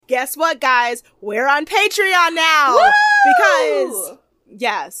guess what, guys? We're on Patreon now. Woo! Because,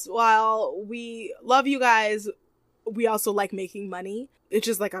 yes, while we love you guys, we also like making money. It's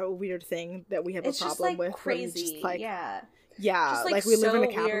just like a weird thing that we have a problem with. Crazy. Just like, yeah. Yeah, just like we live in a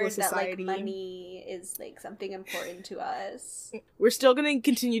weird capitalist society. That, like, money is like something important to us. We're still going to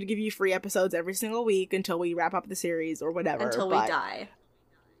continue to give you free episodes every single week until we wrap up the series or whatever. Until we die.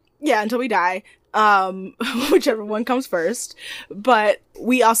 Yeah, until we die. Whichever one comes first. But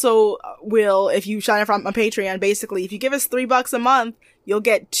we also will, if you sign up on Patreon, basically, if you give us $3 a month, you'll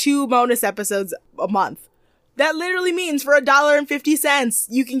get 2 bonus episodes a month. That literally means for $1.50,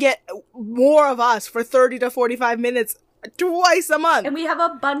 you can get more of us for 30 to 45 minutes twice a month. And we have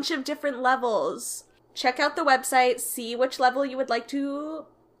a bunch of different levels. Check out the website, see which level you would like to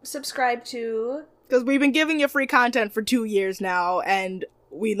subscribe to. Because we've been giving you free content for 2 years now, and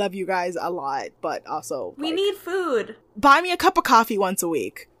we love you guys a lot, but also, we need food. Buy me a cup of coffee once a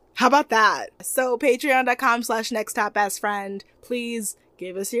week. How about that? So, patreon.com/nexttopbestfriend. Please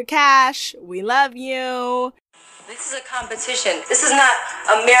give us your cash. We love you. This is a competition. This is not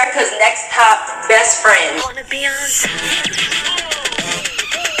America's Next Top Best Friend. Wanna be on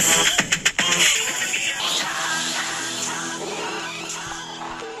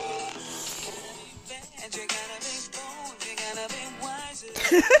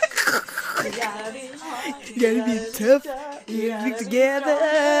You gotta be tough. You gotta be together.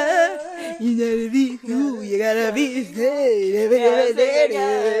 You gotta be who. You gotta be.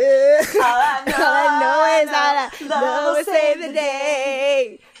 All I know is that love will save the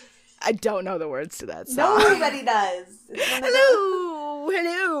day. I don't know the words to that song. Nobody does. Hello,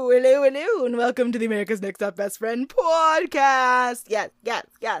 and welcome to the America's Next Top Best Friend podcast. Yes.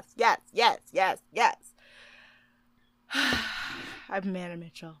 I'm Manna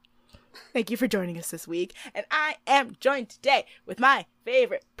Mitchell. Thank you for joining us this week, and I am joined today with my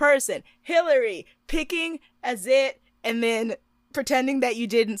favorite person, Hillary, picking as it, and then pretending that you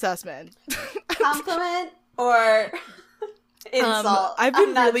didn't, Sussman. Compliment or insult? I've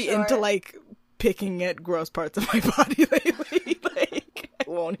been really sure. into, like, picking at gross parts of my body lately. Like, I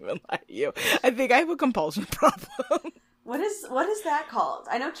won't even lie to you. I think I have a compulsion problem. What is that called?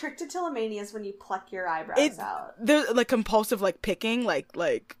 I know trichotillomania is when you pluck your eyebrows out. There's, like, compulsive, like, picking, like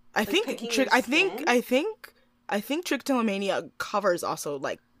I think trichotillomania covers also,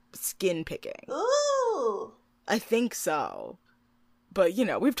 like, skin picking. Ooh! I think so. But, you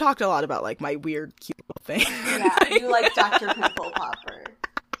know, we've talked a lot about, like, my weird cute little thing. Yeah, you like Dr. Pimple Popper.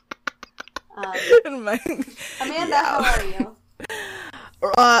 Amanda, how are you?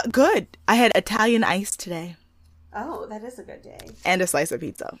 Good. I had Italian ice today. Oh, that is a good day. And a slice of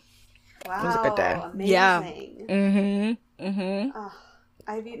pizza. Wow, it was a good day. Amazing. Yeah. Oh,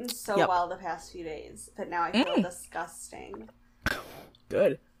 I've eaten so well the past few days, but now I feel disgusting.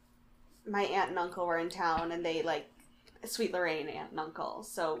 Good. My aunt and uncle were in town, and they, like, Sweet Lorraine aunt and uncle,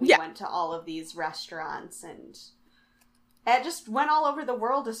 so we went to all of these restaurants, and it just went all over the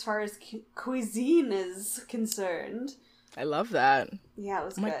world as far as cuisine is concerned. I love that. Yeah, it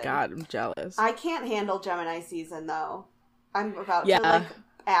was good. Oh my god, I'm jealous. I can't handle Gemini season, though. I'm about to, like,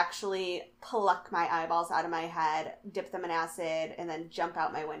 actually pluck my eyeballs out of my head, dip them in acid, and then jump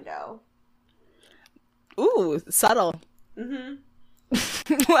out my window. Ooh, subtle. Mm-hmm.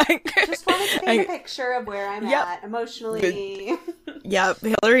 Like, just wanted to paint a picture of where I'm at emotionally. Yeah,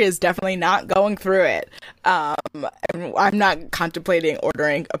 Hillary is definitely not going through it. I'm not contemplating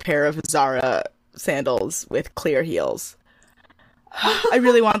ordering a pair of Zara sandals with clear heels. I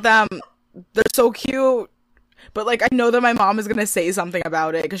really want them. They're so cute. But, like, I know that my mom is going to say something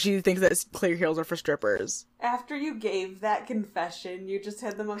about it because she thinks that clear heels are for strippers. After you gave that confession, you just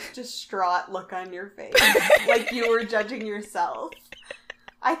had the most distraught look on your face. Like you were judging yourself.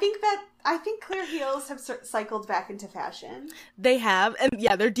 I think clear heels have cycled back into fashion. They have. And,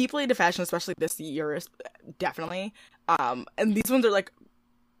 yeah, they're deeply into fashion, especially this year, definitely. And these ones are, like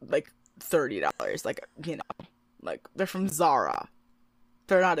 $30. Like, you know, like, they're from Zara.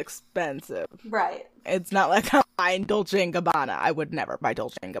 They're not expensive. Right. It's not like I'm buying Dolce & Gabbana. I would never buy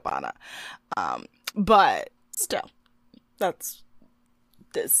Dolce & Gabbana. But still, that's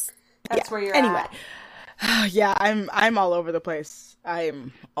where you're anyway. at. Yeah, I'm all over the place.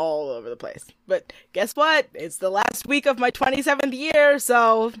 I'm all over the place. But guess what? It's the last week of my 27th year,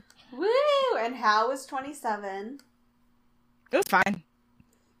 so... Woo! And how was 27? It was fine.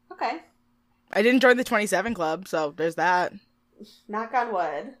 Okay. I didn't join the 27 club, so there's that. Knock on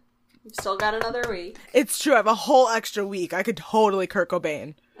wood. You've still got another week. It's true. I have a whole extra week. I could totally Kurt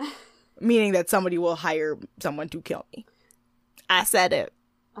Cobain. Meaning that somebody will hire someone to kill me. I said it.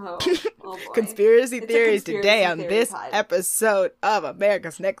 Oh boy. Conspiracy It's a theories conspiracy today on theory this pod. episode of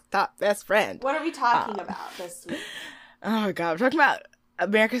America's Next Top Best Friend. What are we talking about this week? Oh god, we're talking about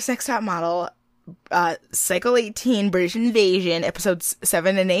America's Next Top Model, Cycle 18, British Invasion, episodes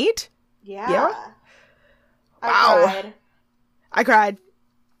 7 and 8. Yeah. Wow. I cried.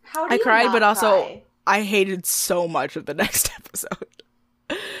 How do I you cried, not but also cry? I hated so much of the next episode.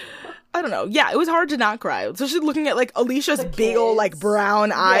 I don't know. Yeah, it was hard to not cry. Especially looking at, like, Alicia's The big old, like, kids.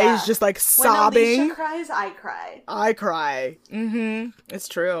 brown eyes just, like, When sobbing. Alicia cries, I cry. I cry. It's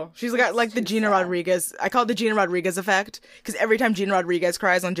true. She's got, like, the too Gina sad. Rodriguez. I call it the Gina Rodriguez effect. Because every time Gina Rodriguez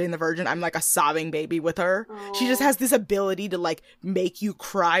cries on Jane the Virgin, I'm, like, a sobbing baby with her. She just has this ability to, like, make you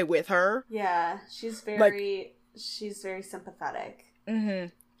cry with her. Yeah, she's very sympathetic.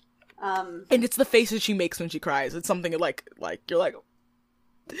 And it's the faces she makes when she cries. It's something like you're like,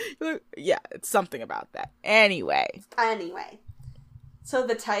 yeah, it's something about that. Anyway, so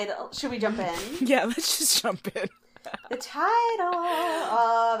the title, should we jump in? yeah, let's just jump in. The title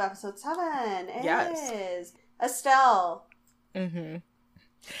of episode 7 is Estelle.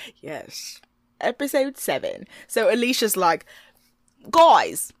 Yes, episode 7. So Alicia's like,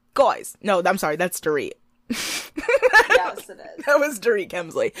 guys. No, I'm sorry, that's Dorit. Yes, it is. That was Dorit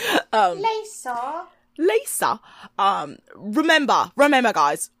Kemsley. Lisa, remember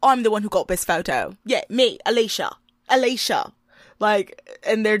guys, I'm the one who got best photo. Yeah, me, Alicia. Like,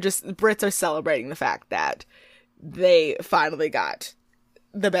 and the Brits are celebrating the fact that they finally got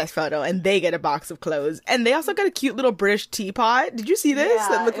the best photo and they get a box of clothes. And they also got a cute little British teapot. Did you see this? Yeah,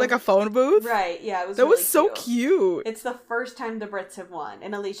 That looked like a phone booth? Right, yeah, it was That really was so cute. It's the first time the Brits have won,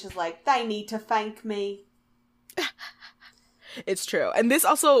 and Alicia's like, they need to thank me. It's true. And this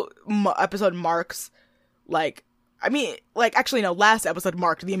also episode marks, like, I mean, like, actually, no, last episode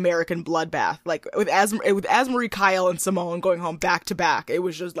marked the American bloodbath. Like, with Asmarie, Kyle, and Simone going home back to back, it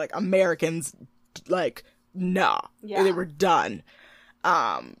was just, like, Americans, like, nah. Yeah. They were done.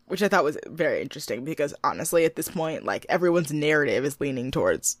 Which I thought was very interesting, because, honestly, at this point, like, everyone's narrative is leaning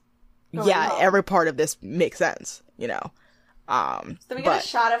towards, every part of this makes sense, you know? So we get a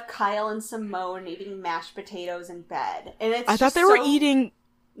shot of Kyle and Simone eating mashed potatoes in bed. And it's I thought they were eating,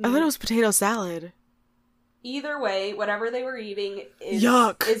 I thought it was potato salad. Either way, whatever they were eating is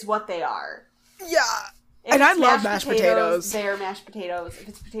Yuck. is what they are. Yeah. If And I it's love mashed potatoes. They're mashed potatoes. If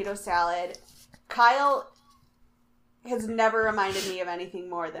it's potato salad, Kyle has never reminded me of anything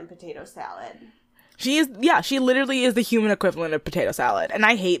more than potato salad. She literally is the human equivalent of potato salad. And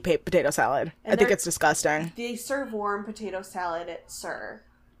I hate potato salad. And I think it's disgusting. They serve warm potato salad at Sir.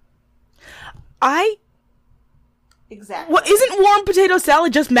 Exactly. What, isn't warm potato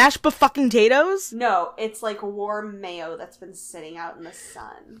salad just mashed fucking potatoes? No, it's like warm mayo that's been sitting out in the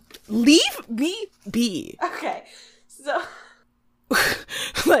sun. Leave me be. Okay, so...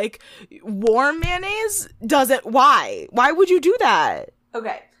 Like, warm mayonnaise doesn't... Why? Why would you do that?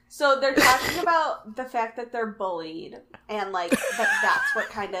 Okay, so they're talking about the fact that they're bullied, and, like, that's what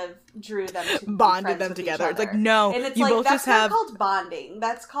kind of drew them to be Bonded friends them with together. each It's like, other. no, and it's you like, both that's just not have... called bonding.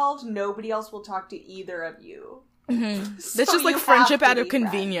 That's called nobody else will talk to either of you. That's So just like you friendship have to out of be friends.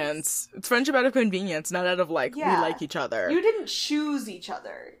 convenience. It's friendship out of convenience, not out of like, Yeah. we like each other. You didn't choose each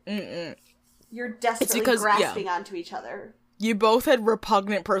other. You're desperately because- grasping onto each other. You both had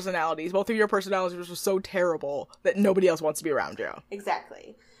repugnant personalities. Both of your personalities were so terrible that nobody else wants to be around you.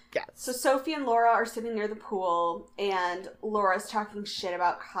 Exactly. Yes. So Sophie and Laura are sitting near the pool, and Laura's talking shit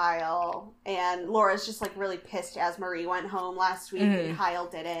about Kyle, and Laura's just, like, really pissed as Marie went home last week and Kyle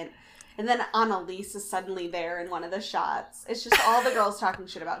didn't. And then Annalise is suddenly there in one of the shots. It's just all the girls talking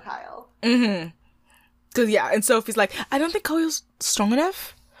shit about Kyle. Cause and Sophie's like, I don't think Kyle's strong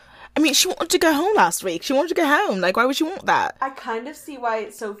enough. I mean, she wanted to go home last week. She wanted to go home. Like, why would she want that? I kind of see why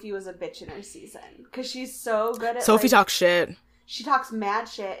Sophie was a bitch in her season. Because she's so good at, Sophie like, talks shit. she talks mad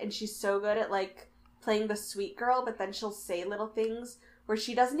shit, and she's so good at, like, playing the sweet girl, but then she'll say little things where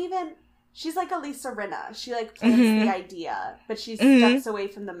she doesn't even... She's like a Lisa Rinna. She, like, plants the idea, but she steps away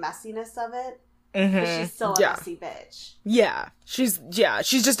from the messiness of it. But she's still a messy bitch. Yeah. She's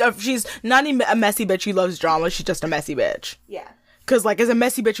just she's not even a messy bitch who loves drama. She's just a messy bitch. Yeah. Cause like, as a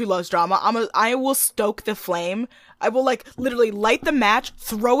messy bitch who loves drama, I will stoke the flame. I will, like, literally light the match,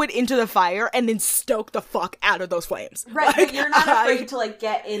 throw it into the fire, and then stoke the fuck out of those flames. Right, Like, but you're not afraid to, like,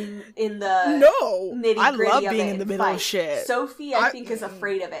 get in the No! nitty-gritty I love of being it in the and middle of fight. shit. Sophie, I think, is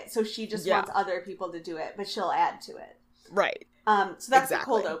afraid of it, so she just Yeah. wants other people to do it, but she'll add to it. Right. So that's Exactly. the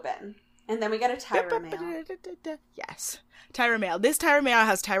cold open. And then we get a Tyra mail. Yes. Tyra mail. This Tyra mail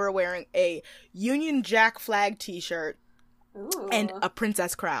has Tyra wearing a Union Jack flag t-shirt Ooh. and a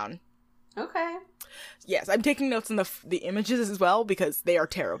princess crown. Okay. Yes, I'm taking notes on the images as well because they are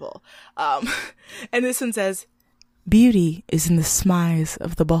terrible. And this one says, "Beauty is in the smize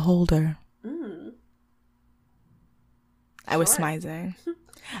of the beholder." I was smizing.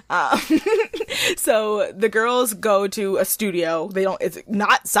 So the girls go to a studio. It's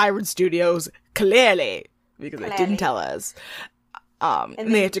not Siren Studios, clearly, because they didn't tell us.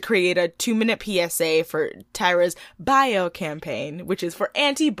 And they have to create a 2-minute PSA for Tyra's bio campaign, which is for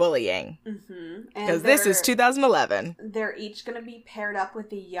anti-bullying. Because this is 2011. They're each going to be paired up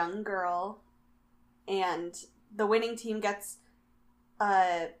with a young girl, and the winning team gets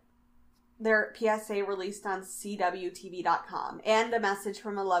their PSA released on CWTV.com and a message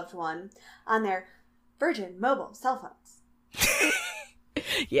from a loved one on their Virgin mobile cell phones.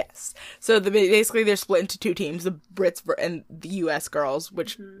 Yes. So basically they're split into 2 teams, the Brits and the US girls,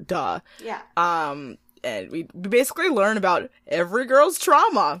 which, duh. Yeah. And we basically learn about every girl's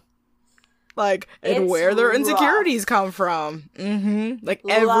trauma. Like, and It's where their rough. insecurities come from. Like,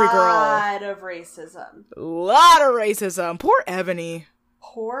 every girl. Lot of racism. Lot of racism. Poor Ebony.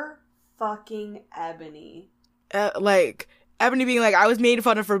 Poor fucking Ebony. Like, Ebony being like, I was made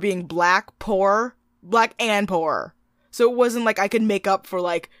fun of for being black and poor. So it wasn't like I could make up for,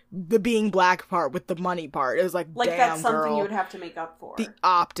 like, the being black part with the money part. It was like, damn, that's something girl. you would have to make up for. The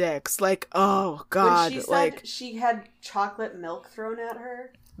optics. Like, oh, God. When she said like, she had chocolate milk thrown at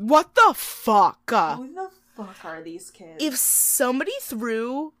her. what the fuck? Who the fuck are these kids? If somebody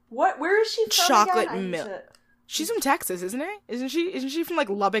threw where is she from chocolate again? milk. She's from Texas, isn't it? Isn't she from, like,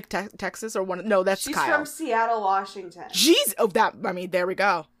 Lubbock, Texas, or one? No, that's She's Kyle. from Seattle, Washington. There we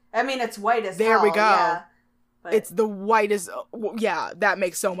go. I mean, it's white as There hell. we go. Yeah, but It's the whitest. Yeah, that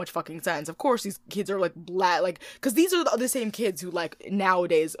makes so much fucking sense. Of course, these kids are, like, black, like, because these are the same kids who, like,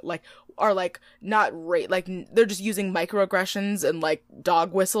 nowadays, like, are, like, not like, they're just using microaggressions and, like,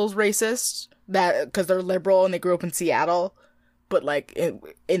 dog whistles racist, that, because they're liberal and they grew up in Seattle. But, like,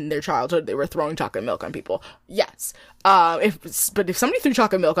 in their childhood, they were throwing chocolate milk on people. Yes. But if somebody threw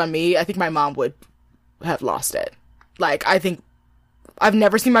chocolate milk on me, I think my mom would have lost it. Like, I think I've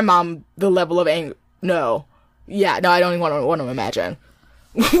never seen my mom the level of anger. No. Yeah, no, I don't even want to imagine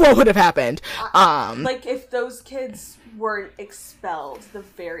what would have happened. like if those kids weren't expelled the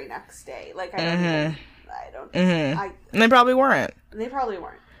very next day. Like, I don't. And they probably weren't. They probably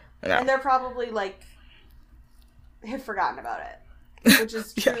weren't. No. And they're probably, like, have forgotten about it, which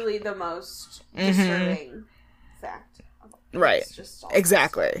is Yeah. truly the most disturbing fact. Right. It's just all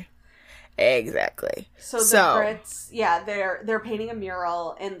Exactly. So the Brits, yeah, they're painting a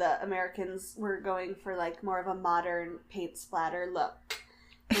mural, and the Americans were going for, like, more of a modern paint splatter look.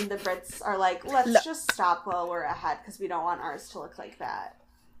 And the Brits are like, let's just stop while we're ahead, because we don't want ours to look like that.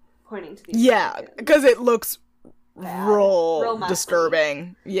 Pointing to the Yeah, because it looks real messy.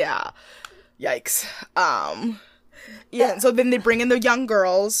 disturbing. Yeah. Yikes. Yeah, so then they bring in the young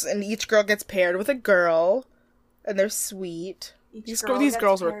girls, and each girl gets paired with a girl, and they're sweet. These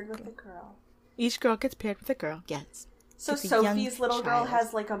girls were. paired with a girl. Each girl gets paired with a girl. Yes. So It's a young Sophie's little girl child.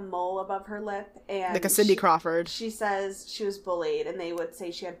 has, like, a mole above her lip, and Like a Cindy Crawford. She says she was bullied, and they would say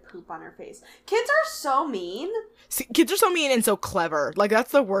she had poop on her face. Kids are so mean. See, kids are so mean and so clever. Like,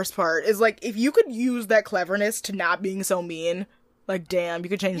 that's the worst part. Is, like, if you could use that cleverness to not being so mean, like, damn, you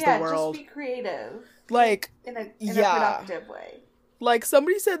could change the world. Just be creative. Like, In a yeah. productive way. Like,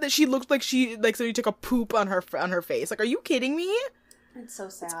 somebody said that she looked like somebody took a poop on her face. Like, are you kidding me? It's so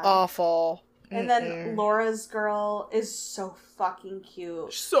sad. Awful. And then Laura's girl is so fucking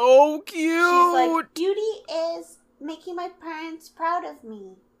cute. So cute. She's like, beauty is making my parents proud of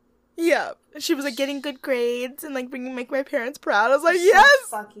me. Yeah. She was like getting good grades and like make my parents proud. I was like, So yes.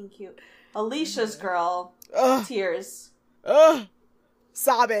 fucking cute. Alicia's girl, tears. Ugh.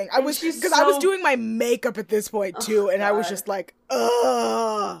 Sobbing. I was she's because I was so- doing my makeup at this point too, and I was God. just like,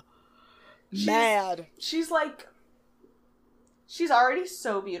 ugh, mad. She's like, she's already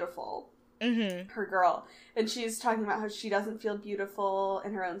so beautiful. Mm-hmm. Her girl, and she's talking about how she doesn't feel beautiful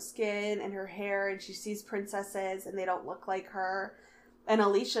in her own skin and her hair, and she sees princesses and they don't look like her. And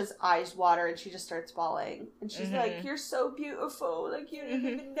Alicia's eyes water and she just starts bawling, and she's like, you're so beautiful, like you didn't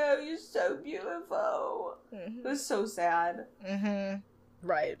even know you're so beautiful. It was so sad.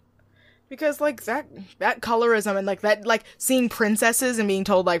 Right. Because like that colorism and like that, like seeing princesses and being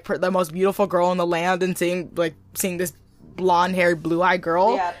told like the most beautiful girl in the land, and seeing this blonde-haired, blue-eyed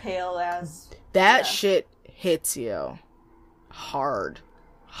girl. Yeah, pale as. That shit hits you hard.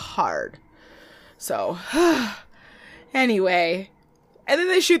 So, anyway. And then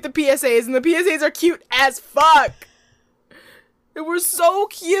they shoot the PSAs, and the PSAs are cute as fuck. They were so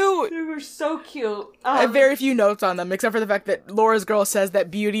cute. They were so cute. I have very few notes on them, except for the fact that Laura's girl says that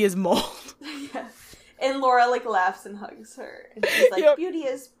beauty is mold. And Laura, like, laughs and hugs her. And she's like, Yep. beauty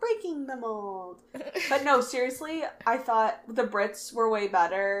is breaking the mold. But no, seriously, I thought the Brits were way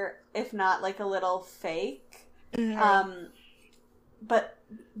better, if not, like, a little fake. Mm-hmm. But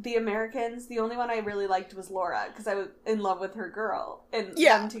the Americans, the only one I really liked was Laura, because I was in love with her girl. And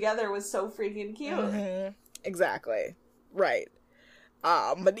them together was so freaking cute. Mm-hmm. Exactly. Right.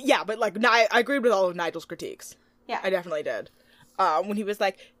 But like, I agreed with all of Nigel's critiques. Yeah. I definitely did. When he was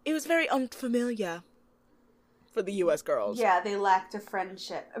like, it was very unfamiliar for the U.S. girls. Yeah, they lacked a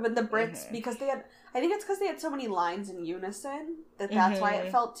friendship. But the Brits, because they had, I think it's because they had so many lines in unison, that's why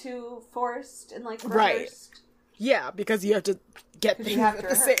it felt too forced and, like, rehearsed. Right. Yeah, because you have to get things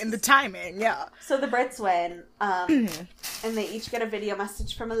in the timing, yeah. So the Brits win, and they each get a video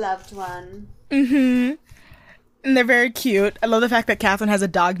message from a loved one. Mm-hmm. And they're very cute. I love the fact that Catherine has a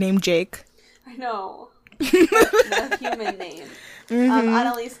dog named Jake. I know. Not a human name.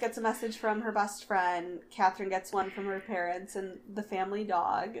 Annalise gets a message from her best friend. Catherine gets one from her parents and the family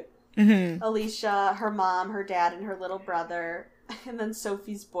dog. Alicia, her mom, her dad, and her little brother. And then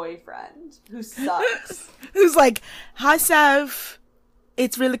Sophie's boyfriend, who sucks. Who's like, hi, Soph.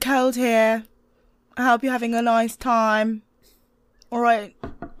 It's really cold here. I hope you're having a nice time. Alright.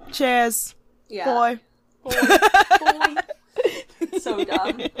 Cheers. Yeah. Boy. Boy. So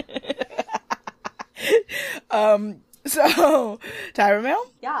dumb. So, Tyra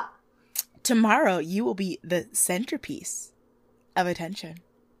Mail? Yeah. Tomorrow, you will be the centerpiece of attention.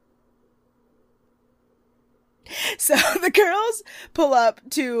 So, the girls pull up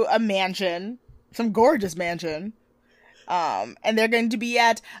to a mansion, some gorgeous mansion, and they're going to be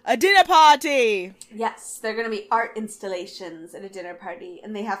at a dinner party. Yes, they're going to be art installations at a dinner party,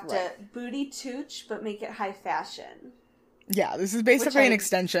 and they have to booty tooch, but make it high fashion. Yeah, this is basically an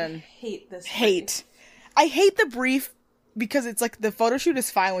extension. Hate this. Brief. I hate the brief because it's like the photo shoot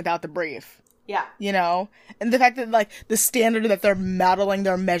is fine without the brief. Yeah. You know? And the fact that, like, the standard that they're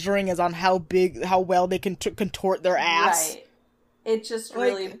measuring is on how well they can contort their ass. Right. It just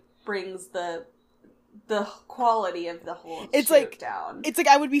really brings the quality of the whole shoot down. It's like,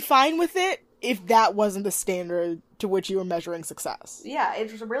 I would be fine with it if that wasn't the standard to which you were measuring success. Yeah,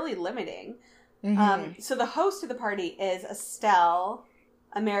 it's really limiting. So the host of the party is Estelle,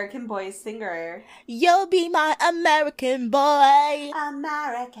 American Boy singer. You'll be my American boy.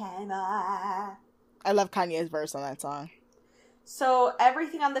 American boy. I love Kanye's verse on that song. So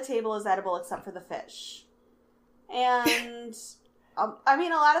everything on the table is edible except for the fish. And, I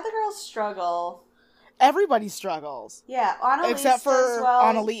mean, a lot of the girls struggle. Everybody struggles. Yeah, Annalise except for does well.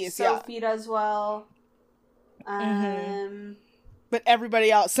 Annalise, Sophie does well. But everybody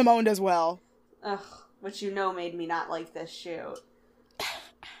else, Simone does well. Ugh, which made me not like this shoot.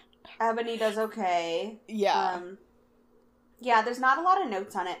 Ebony does okay. Yeah. Yeah, there's not a lot of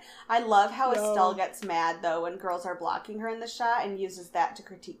notes on it. I love how Estelle gets mad, though, when girls are blocking her in the shot and uses that to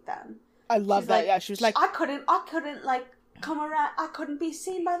critique them. I love that, yeah. She was like... I couldn't, like, come around. I couldn't be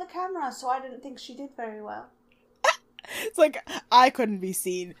seen by the camera, so I didn't think she did very well. It's like, I couldn't be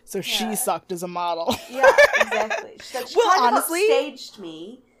seen, so she sucked as a model. Yeah, exactly. She's like, she honestly staged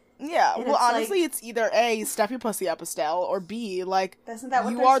me. Yeah, well, honestly, it's either A, stuff your pussy up, Estelle, or B, like... Isn't that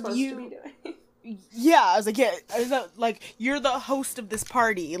what they're supposed to be doing? Yeah, I was like, yeah, like, you're the host of this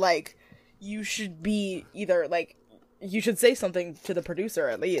party, like, you should be either, like, you should say something to the producer,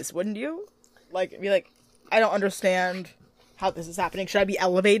 at least, wouldn't you? Like, be like, I don't understand how this is happening. Should I be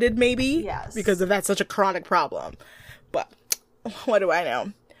elevated, maybe? Yes. Because if that's such a chronic problem. But, what do I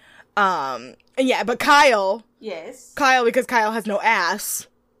know? And yeah, but Kyle... Yes. Kyle, because Kyle has no ass...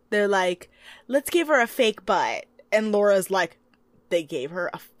 They're like, let's give her a fake butt. And Laura's like, they gave her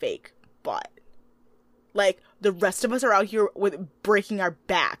a fake butt. Like, the rest of us are out here with breaking our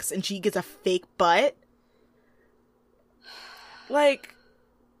backs, and she gets a fake butt? Like,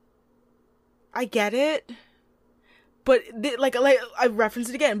 I get it. But, like, I referenced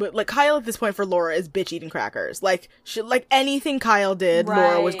it again, but, like, Kyle at this point for Laura is bitch eating crackers. Like, anything Kyle did,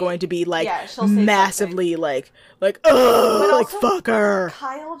 Laura was going to be, like, massively, like, ugh, like, fuck her.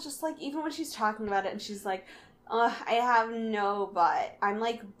 Kyle just, like, even when she's talking about it, and she's like, ugh, I have no butt. I'm,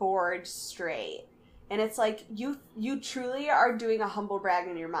 like, bored straight. And it's like, you truly are doing a humble brag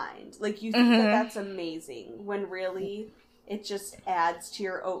in your mind. Like, you think that that's amazing, when really... It just adds to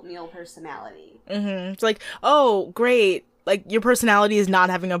your oatmeal personality. It's like, oh, great. Like, your personality is not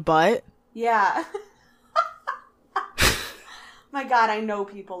having a butt? Yeah. My God, I know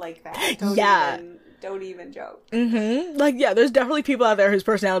people like that. Don't even joke. Like, yeah, there's definitely people out there whose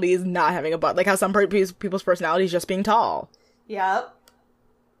personality is not having a butt. Like how some people's personality is just being tall. Yep.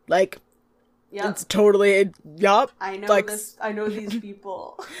 Like, Yep. It's totally, yup. I know like, this. I know these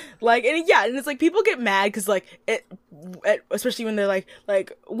people. Like, and yeah, and it's like, people get mad because, like, especially when they're like,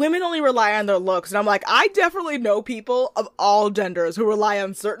 women only rely on their looks. And I'm like, I definitely know people of all genders who rely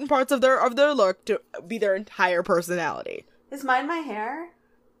on certain parts of their look to be their entire personality. Is mine my hair?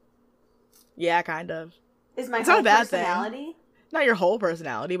 Yeah, kind of. Is my It's whole not a bad personality? thing. Not your whole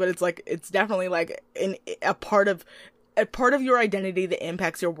personality, but it's like, it's definitely like a part of your identity that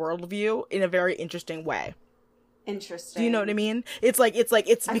impacts your worldview in a very interesting way. Interesting. Do you know what I mean? It's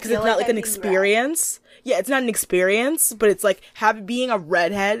because it's not like an experience. Red. Yeah, it's not an experience, but it's like being a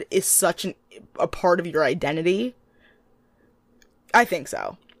redhead is such a part of your identity. I think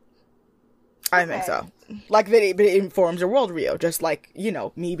so. I think so. Like that, it informs your worldview, just like, you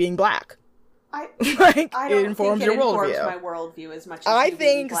know, me being black. I it informs your worldview. My worldview as much as I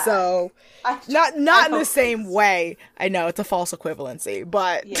think so. Not in the same way. I know it's a false equivalency,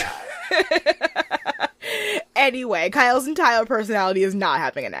 but yeah. Anyway, Kyle's entire personality is not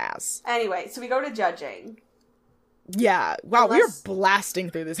having an ass. Anyway, so we go to judging. Yeah. Wow, we are blasting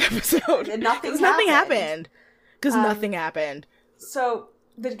through this episode. And nothing happened. Because nothing happened. So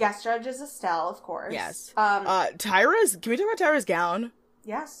the guest judge is Estelle, of course. Yes. Can we talk about Tyra's gown?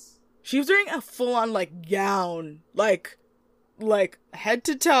 Yes. She was wearing a full-on, like, gown. Like, head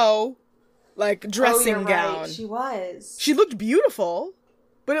to toe. Like, dressing gown. Right. She was. She looked beautiful.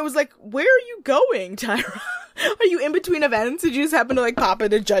 But it was like, where are you going, Tyra? Are you in between events? Did you just happen to, like, pop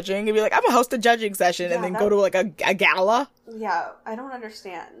into judging and be like, I'm gonna host a judging session and then go to, like, a gala? Yeah, I don't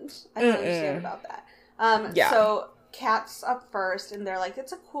understand. I don't understand about that. So Kat's up first, and they're like,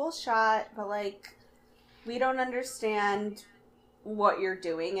 it's a cool shot, but, like, we don't understand what you're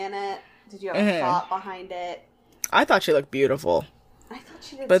doing in it. Did you have a thought behind it? I thought she looked beautiful. I thought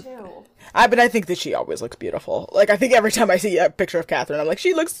she did too. But I think that she always looks beautiful. Like, I think every time I see a picture of Catherine, I'm like,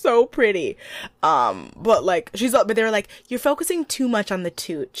 she looks so pretty. But like, but they were like, you're focusing too much on the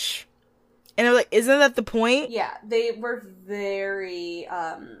tooch. And I'm like, isn't that the point? Yeah, they were very,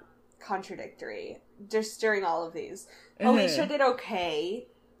 contradictory just during all of these. Alicia did okay.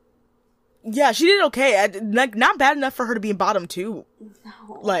 Yeah, she did okay. Like, not bad enough for her to be in bottom two.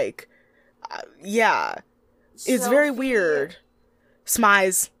 No. Like, yeah. It's very weird.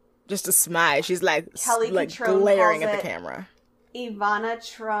 Smize. Just a smile. She's like, Kelly like Catrone glaring at the camera. Ivana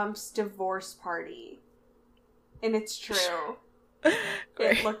Trump's divorce party. And it's true.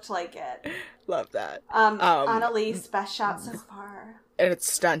 It looked like it. Love that. Annalise, best shot so far. And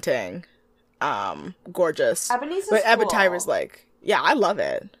it's stunting. Gorgeous. Ebony's but cool. Tyra's like, yeah, I love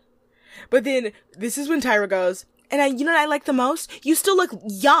it. But then this is when Tyra goes, and you know what I like the most? You still look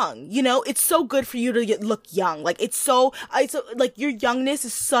young, you know? It's so good for you to look young. Like, it's like, your youngness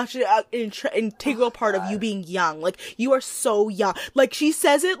is such an integral part of you being young. Like, you are so young. Like, she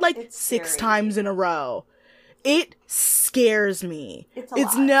says it, like, it's 6 scary. times in a row. It scares me. It's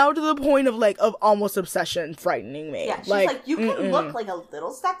lot. Now to the point of, like, of almost obsession frightening me. Yeah, she's like, you can look, like, a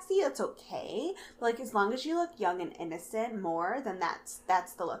little sexy, it's okay. But, like, as long as you look young and innocent more, then that's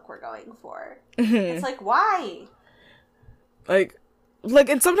the look we're going for. It's like, why? Like,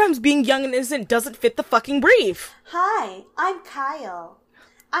 and sometimes being young and innocent doesn't fit the fucking brief. Hi, I'm Kyle.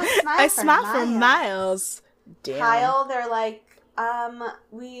 I smile for miles. Damn. Kyle, they're like,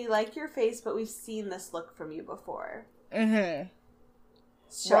 we like your face, but we've seen this look from you before.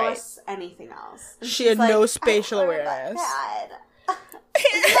 Show us anything else. And she had like, no spatial awareness.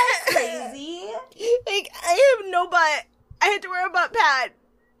 Isn't that crazy? Like, I have no butt. I had to wear a butt pad.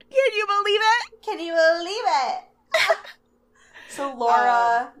 Can you believe it? Can you believe it? So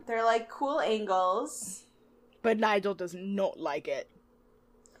Laura, they're like cool angles. But Nigel does not like it.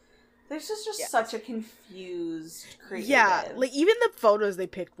 There's just such a confused creative. Yeah, like even the photos they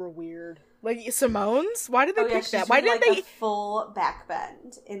picked were weird. Like Simone's? Why did they pick that? Why didn't they a full back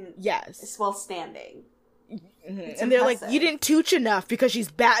bend in while standing? And they're like, you didn't tooch enough because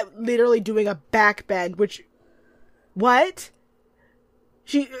she's literally doing a back bend, which what?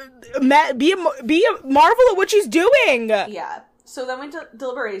 She be a marvel at what she's doing. Yeah. So then went to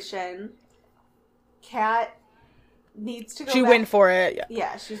deliberation. Kat needs to go She back. went for it.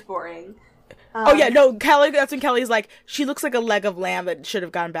 Yeah, she's boring. Kelly, that's when Kelly's like, she looks like a leg of lamb that should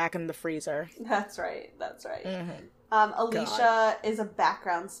have gone back in the freezer. That's right. Alicia is a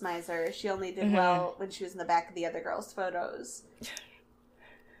background smizer. She only did well when she was in the back of the other girls' photos.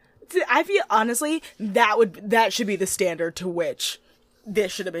 I feel, honestly, that should be the standard to which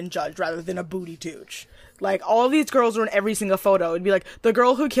this should have been judged rather than a booty tooch. Like, all of these girls are in every single photo. It'd be like, the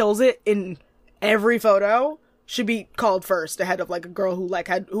girl who kills it in every photo should be called first ahead of, like, a girl who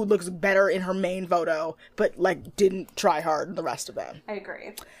looks better in her main photo, but, like, didn't try hard in the rest of them. I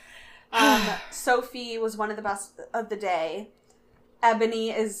agree. Sophie was one of the best of the day. Ebony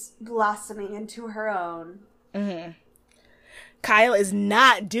is blossoming into her own. Mm-hmm. Kyle is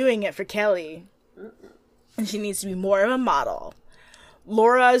not doing it for Kelly. And she needs to be more of a model.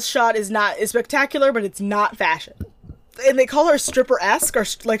 Laura's shot is spectacular, but it's not fashion. And they call her stripper-esque or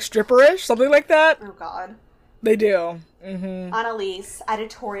like stripperish, something like that. Oh, God. They do. Mm-hmm. Annalise,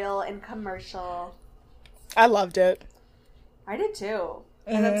 editorial and commercial. I loved it. I did too.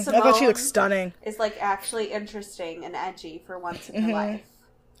 Mm-hmm. And then Simone I thought she looked stunning. Is like actually interesting and edgy for once in her life.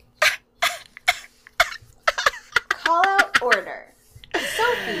 Call out order.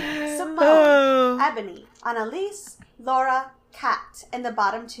 Sophie, Simone, Ebony, Annalise, Laura, Kat. And the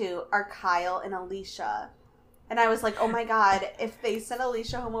bottom two are Kyle and Alicia. And I was like, oh my God, if they sent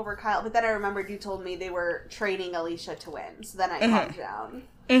Alicia home over Kyle. But then I remembered you told me they were training Alicia to win. So then I calmed down.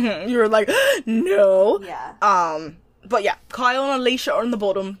 Mm-hmm. You were like, no. Yeah. But yeah, Kyle and Alicia are in the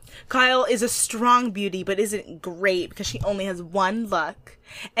bottom. Kyle is a strong beauty, but isn't great because she only has one look.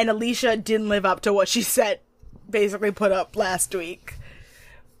 And Alicia didn't live up to what she said, basically put up last week.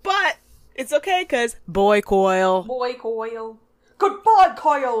 But it's okay because boy Coyle. Boy Coyle. Goodbye,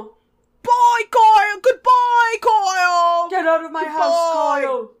 Coyle. Bye, Kyle! Goodbye, Kyle! Get out of my house,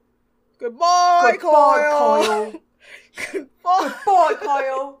 Kyle! Goodbye, Kyle! Goodbye,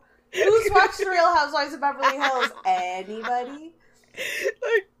 Kyle! Who's watched The Real Housewives of Beverly Hills? Anybody?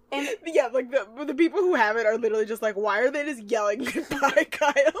 The people who have it are literally just like, why are they just yelling goodbye,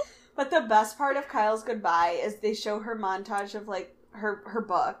 Kyle? But the best part of Kyle's goodbye is they show her montage of, like, her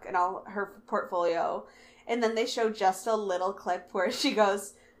book and all her portfolio. And then they show just a little clip where she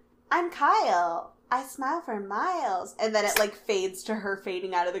goes, I'm Kyle. I smile for miles. And then it, like, fades to her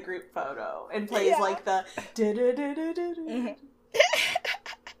fading out of the group photo and plays, like, the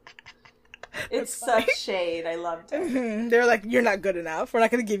It's such shade. I loved it. Mm-hmm. They're like, you're not good enough. We're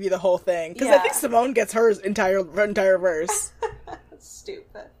not going to give you the whole thing. Because I think Simone gets hers entire verse.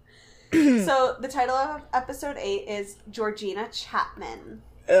 Stupid. So, the title of episode 8 is Georgina Chapman.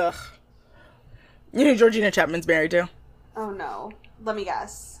 Ugh. You know who Georgina Chapman's married to? Oh, no. Let me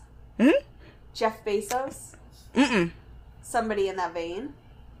guess. Hmm? Jeff Bezos? Mm-mm. Somebody in that vein?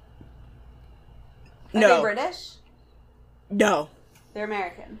 Are No. they British? No. They're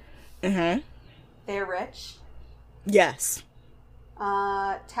American. Mm-hmm. They're rich? Yes.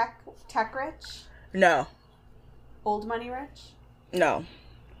 Tech rich? No. Old money rich? No.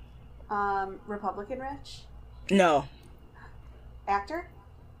 Republican rich? No. Actor?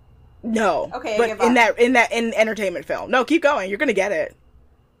 No. Okay, I but give up. in entertainment film. No, keep going. You're gonna get it.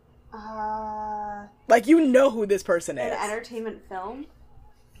 Like, you know who this person is. An entertainment film?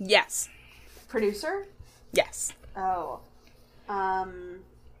 Yes. Producer? Yes. Oh. I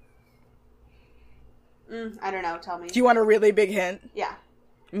don't know. Tell me. Do you want a really big hint? Yeah.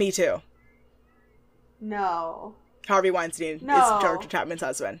 Me too. No. Harvey Weinstein No. is George Chapman's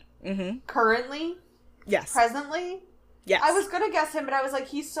husband. Mm-hmm. Currently? Yes. Presently? Yes. I was gonna guess him, but I was like,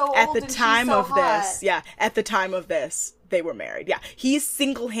 he's so old At the and time she's so of hot. this, yeah. At the time of this, they were married. Yeah. He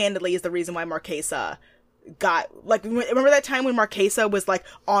single-handedly is the reason why Marquesa got, like, remember that time when Marquesa was, like,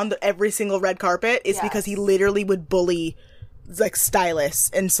 on every single red carpet? It's because he literally would bully, like, stylists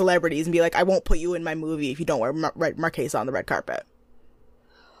and celebrities and be like, I won't put you in my movie if you don't wear Marquesa on the red carpet.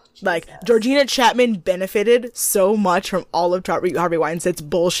 Jesus. Like, Georgina Chapman benefited so much from all of Harvey Weinstein's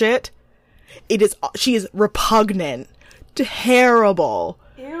bullshit. She is repugnant, terrible.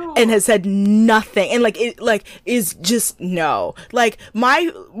 Ew. And has said nothing, and is just no. Like,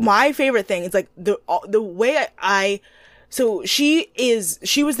 my favorite thing is, like, the way so she was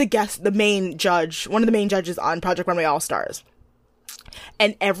the main judge, one of the main judges on Project Runway All-Stars.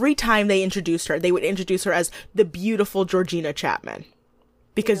 And every time they introduced her, they would introduce her as the beautiful Georgina Chapman.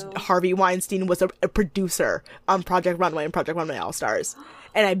 Because Harvey Weinstein was a producer on Project Runway and Project Runway All-Stars.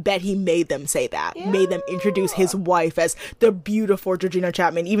 And I bet he made them say that. Ew. Made them introduce his wife as the beautiful Georgina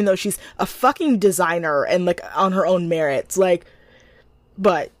Chapman, even though she's a fucking designer and, like, on her own merits. Like,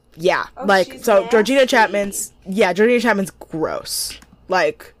 but, yeah. Oh, like, she's so nasty. Georgina Chapman's gross.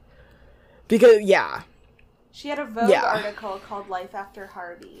 Like, because, yeah. She had a Vogue article called Life After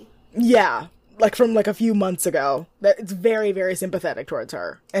Harvey. Yeah. Like, from, like, a few months ago. That it's very, very sympathetic towards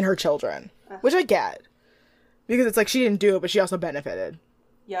her and her children. Which I get. Because it's like, she didn't do it, but she also benefited.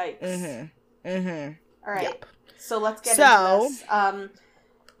 Yikes. Mm-hmm. Mm-hmm. All right. Yep. So let's get into this.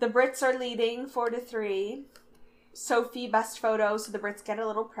 The Brits are leading 4-3. Sophie, best photo, so the Brits get a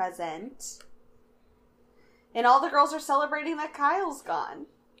little present. And all the girls are celebrating that Kyle's gone.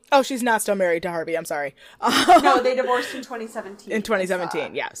 Oh, she's not still married to Harvey. I'm sorry. No, they divorced in 2017. In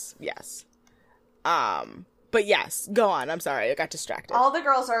 2017, yes. But yes, go on. I'm sorry, I got distracted. All the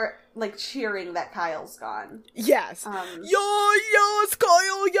girls are, like, cheering that Kyle's gone. Yes. Yes,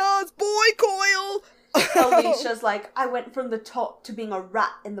 Kyle, yes, boy, Kyle. Alicia's like, I went from the top to being a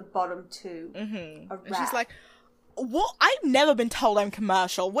rat in the bottom too. Mm-hmm. A rat. And she's like, what? I've never been told I'm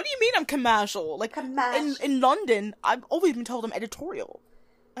commercial. What do you mean I'm commercial? Like, in London, I've always been told I'm editorial.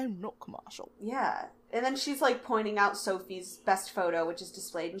 I'm not commercial. Yeah. And then she's, like, pointing out Sophie's best photo, which is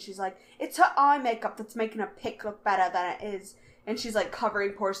displayed, and she's like, it's her eye makeup that's making her pic look better than it is. And she's, like,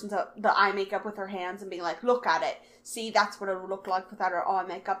 covering portions of the eye makeup with her hands and being like, look at it. See, that's what it'll look like without her eye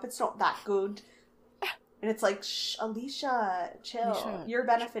makeup. It's not that good. And it's like, shh, Alicia, chill. Alicia, you're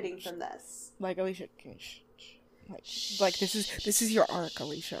benefiting from this. Like, Alicia, like this is your arc,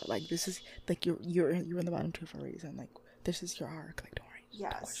 Alicia. Like, this is, like, you're in the bottom two for a reason. Like, this is your arc. Like, don't worry.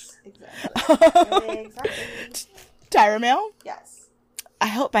 Yes, exactly. Exactly. Tyra Mail? Yes. I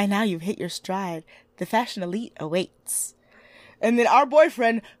hope by now you've hit your stride. The fashion elite awaits. And then our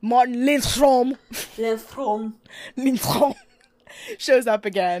boyfriend, Martin Lindstrom, shows up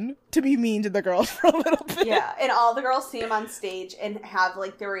again to be mean to the girls for a little bit. Yeah, and all the girls see him on stage and have,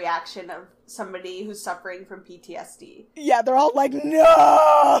 like, the reaction of somebody who's suffering from PTSD. Yeah, they're all like, no!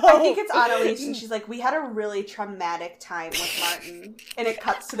 I think it's Annalise, and she's like, we had a really traumatic time with Martin. And it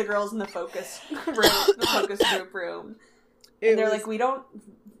cuts to the girls in the focus group room. And they're like, we don't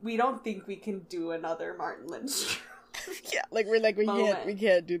think we can do another Martin Lindstrom. Yeah, we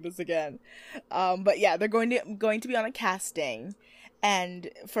can't do this again. But yeah, they're going to be on a casting, and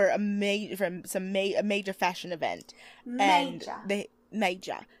for a major fashion event, and they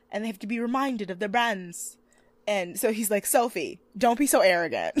have to be reminded of their brands. And so he's like, Sophie, don't be so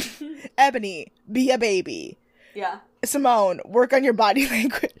arrogant. Ebony, be a baby. Yeah. Simone, work on your body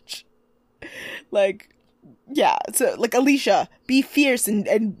language. Like, yeah. So, like, Alicia, be fierce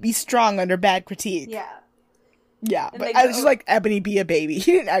and be strong under bad critique. Yeah. Yeah, but I was just like, Ebony, be a baby.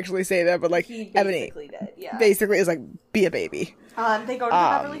 He didn't actually say that, but, like, he Ebony did, yeah. basically is like, be a baby. They go to the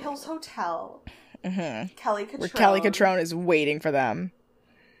Beverly Hills Hotel. Mm-hmm. Kelly Catrone. Where Kelly Catrone is waiting for them.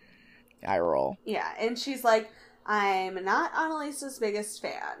 I roll. Yeah, and she's like, I'm not Annalisa's biggest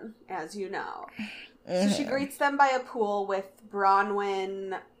fan, as you know. Mm-hmm. So she greets them by a pool with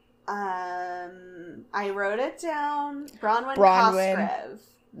Bronwyn, I wrote it down, Bronwyn Cosgrave.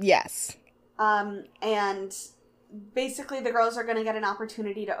 Yes. And basically the girls are going to get an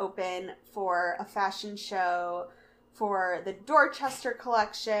opportunity to open for a fashion show for the Dorchester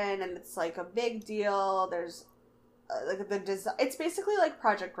collection, and it's like a big deal. There's like it's basically like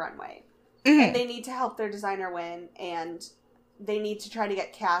Project Runway. Mm-hmm. And they need to help their designer win, and they need to try to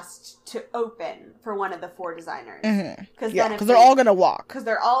get cast to open for one of the four designers. Because they're all going to walk. Because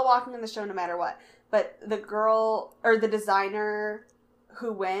they're all walking in the show no matter what. But the girl, or the designer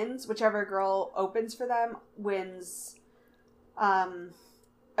who wins, whichever girl opens for them, wins a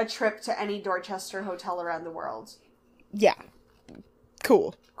trip to any Dorchester hotel around the world. Yeah.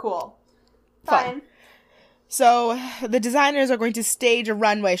 Cool. Fine. So, the designers are going to stage a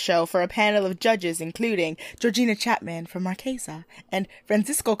runway show for a panel of judges, including Georgina Chapman from Marquesa and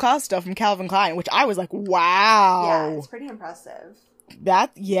Francisco Costa from Calvin Klein, which I was like, wow. Yeah, it's pretty impressive.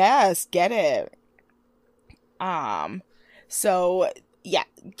 Yes, get it. So, yeah.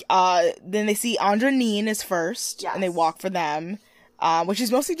 Then they see Andra Neen is first, and they walk for them, which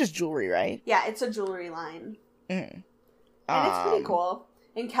is mostly just jewelry, right? Yeah, it's a jewelry line. Mm. And it's pretty cool.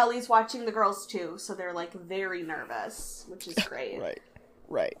 And Kelly's watching the girls too, so they're like very nervous, which is great.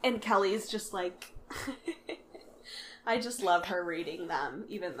 Right. And Kelly's just like, I just love her reading them,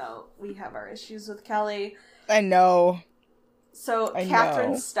 even though we have our issues with Kelly. I know. So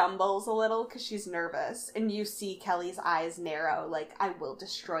Catherine stumbles a little because she's nervous, and you see Kelly's eyes narrow, like, I will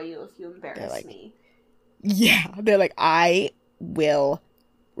destroy you if you embarrass me. Yeah, they're like, I will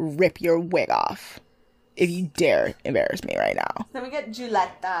rip your wig off if you dare embarrass me right now. Then we get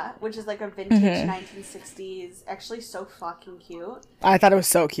Giulietta, which is like a vintage 1960s, actually so fucking cute. I thought it was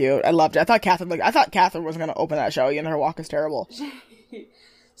so cute. I loved it. I thought Catherine was going to open that show, and her walk is terrible.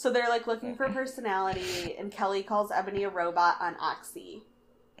 So they're like looking for personality, and Kelly calls Ebony a robot on Oxy.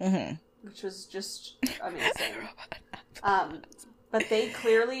 Which was just amazing. But they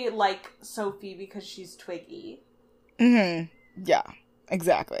clearly like Sophie because she's Twiggy. Yeah,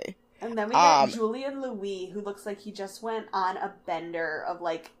 exactly. And then we get Julian Louis, who looks like he just went on a bender of,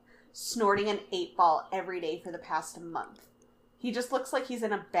 like, snorting an 8-ball every day for the past month. He just looks like he's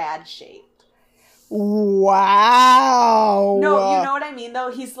in a bad shape. Wow! No, you know what I mean,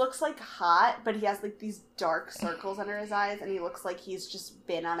 though? He looks, like, hot, but he has, like, these dark circles under his eyes, and he looks like he's just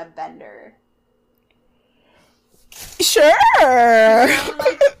been on a bender. Sure!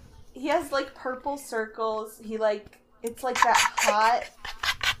 He has, like, purple circles. He, like, it's like that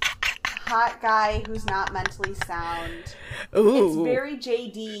hot guy who's not mentally sound. Ooh. It's very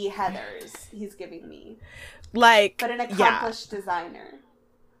JD Heathers he's giving me. Like, but an accomplished designer.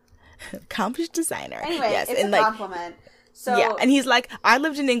 Accomplished designer. Anyway, yes. it's and a like, compliment. So, yeah, and he's like, I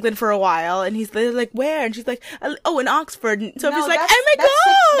lived in England for a while, and he's like, where? And she's like, oh, in Oxford. And Sophie's like, oh my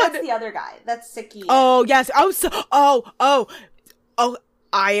god! That's the other guy. That's Sicky. Oh, yes. Oh,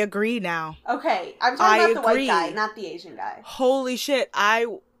 I agree now. Okay, I'm talking about the white guy, not the Asian guy. Holy shit,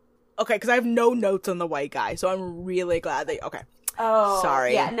 okay, because I have no notes on the white guy, so I'm really glad that, okay. Oh,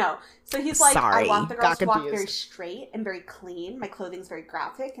 sorry. Yeah, no. So he's like, sorry. I want the girls to walk confused. very straight and very clean. My clothing's very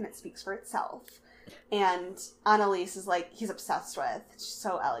graphic, and it speaks for itself. And Annalise is like, he's obsessed with. She's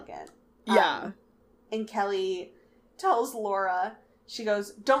so elegant. Yeah. And Kelly tells Laura, she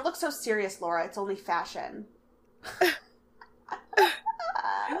goes, don't look so serious, Laura. It's only fashion.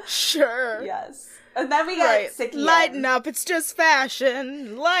 Sure. Yes. And then we get Sicky. Lighten up, it's just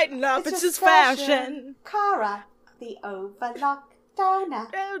fashion. Lighten up, it's just fashion. Cara, the overlock donor.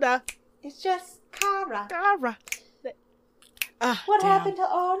 It's just Cara. What happened to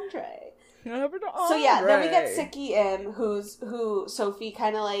Andre? So yeah, then we get Sicky who Sophie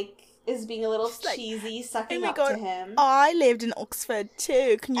kind of like is being a little cheesy, sucking up to him. I lived in Oxford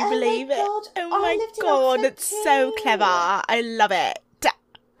too. Can you believe it? Oh my god, it's so clever. I love it.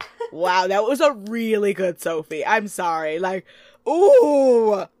 Wow, that was a really good Sophie. I'm sorry. Like,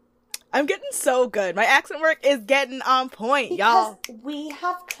 ooh, I'm getting so good. My accent work is getting on point, y'all. Because we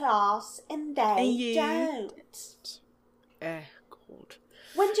have class and they don't. God.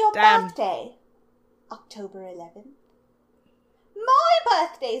 When's your birthday? October 11th. My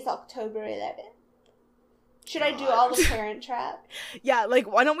birthday's October 11th. Should I do all the Parent Trap? Yeah,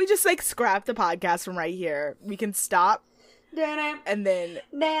 like, why don't we just, like, scrap the podcast from right here? We can stop. And then...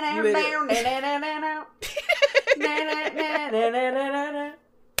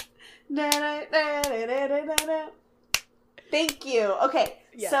 Thank you. Okay,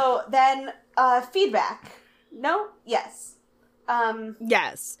 yeah. So then, feedback. No? Yes.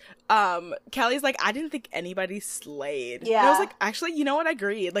 Yes. Kelly's like, I didn't think anybody slayed. Yeah. And I was like, actually, you know what? I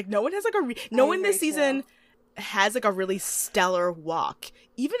agree. Like, no one has, like, no one this season has, like, a really stellar walk.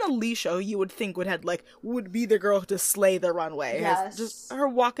 Even Alicia, who you would think would be the girl to slay the runway. Yes. Her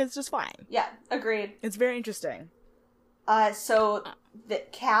walk is just fine. Yeah, agreed. It's very interesting. So the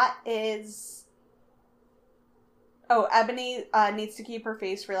cat is... Oh, Ebony needs to keep her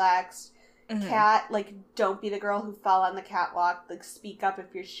face relaxed. Mm-hmm. Cat, like, don't be the girl who fell on the catwalk. Like, speak up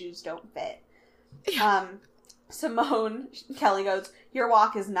if your shoes don't fit. Yeah. Simone, Kelly goes, your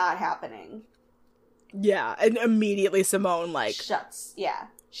walk is not happening. Yeah, and immediately Simone, like... shuts, yeah.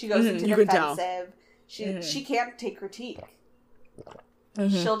 She goes into defensive. She can't take critique.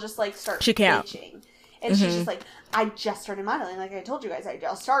 Mm-hmm. She'll just, like, start bitching. And she's just like, I just started modeling. Like I told you guys, I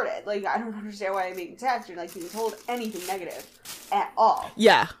just started. Like, I don't understand why I'm being attacked or, like, being told anything negative at all.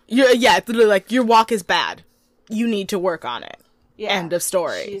 Yeah. It's literally like, your walk is bad. You need to work on it. Yeah. End of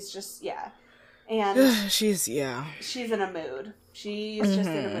story. She's just, And she's in a mood. She's just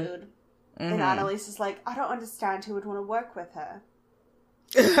in a mood. Mm-hmm. And Annalise is like, I don't understand who would want to work with her.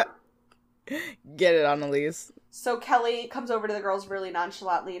 Get it, Annalise. So Kelly comes over to the girls really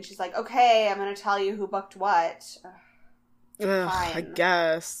nonchalantly, and she's like, okay, I'm going to tell you who booked what. Fine. I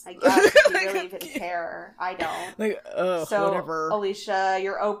guess. Do you really even care? I don't. Like, so, whatever. Alicia,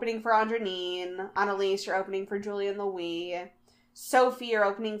 you're opening for Andranine. Annalise, you're opening for Julian Louis. Sophie, you're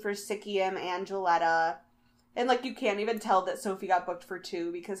opening for Sikkim and Joletta. And, like, you can't even tell that Sophie got booked for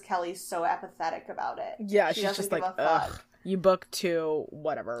 2 because Kelly's so apathetic about it. Yeah, she's just like, ugh, you booked 2,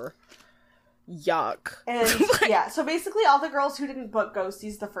 whatever. Yuck. And, yeah, so basically all the girls who didn't book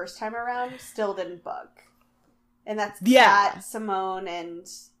Ghosties the first time around still didn't book. And that's Kat, Simone, and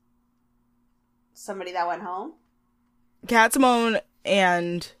somebody that went home. Kat, Simone,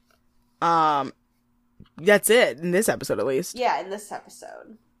 and, that's it, in this episode at least. Yeah, in this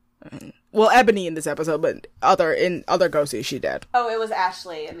episode. Well, Ebony in this episode, but other Ghosties she did. Oh, it was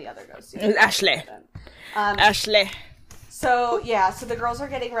Ashley in the other Ghosties. It was Ashley. Ashley. So, yeah, so the girls are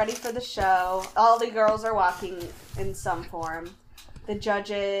getting ready for the show. All the girls are walking in some form. The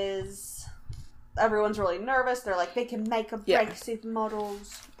judges, everyone's really nervous. They're like, they can make or break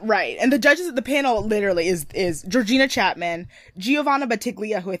supermodels. Right. And the judges at the panel literally is Georgina Chapman, Giovanna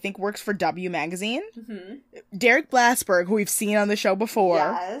Battaglia, who I think works for W Magazine, Derek Blasberg, who we've seen on the show before.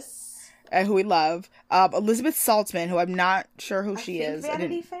 Yes. Who we love. Elizabeth Saltzman, who I'm not sure who she is.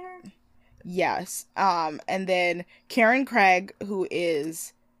 Vanity Fair? Yes. And then Karen Craig, who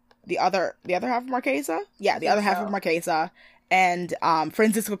is the other half of Marquesa? Yeah, the other half of Marquesa. and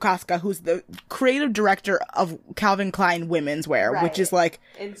Francisco Casca, who's the creative director of Calvin Klein women's wear, which is like,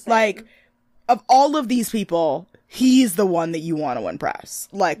 insane. Like, of all of these people, he's the one that you want to impress,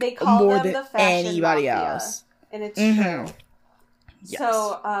 like, they call more them than the fashion anybody mafia, else. and it's true. Yes.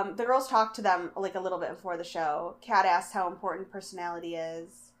 So the girls talked to them like a little bit before the show. Kat asked how important personality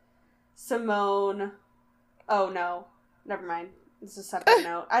is. Simone, oh no, never mind. It's a separate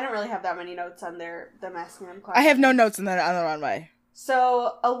note. I don't really have that many notes on them asking them questions. I have no notes on the runway.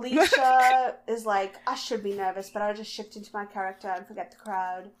 So Alicia is like, I should be nervous, but I just shift into my character and forget the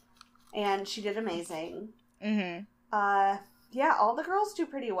crowd. And she did amazing. Mm-hmm. Yeah, all the girls do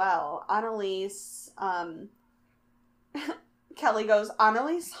pretty well. Annalise, Kelly goes,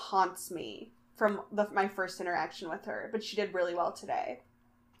 Annalise haunts me from my first interaction with her, but she did really well today.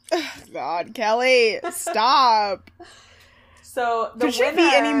 God, Kelly, stop. So the Could she be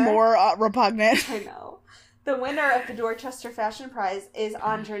any more repugnant? I know. The winner of the Dorchester Fashion Prize is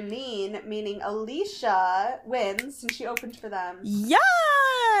Andranine, meaning Alicia wins, and she opened for them.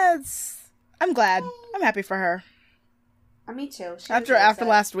 Yes! I'm glad. I'm happy for her. Me too. After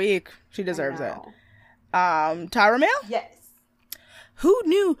last week, she deserves it. Tyra Mail? Yes. Who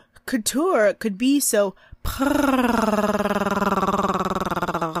knew couture could be so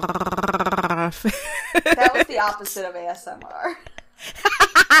That was the opposite of ASMR.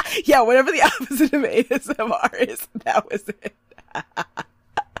 Yeah, whatever the opposite of ASMR is, that was it.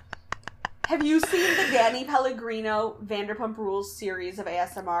 Have you seen the Danny Pellegrino Vanderpump Rules series of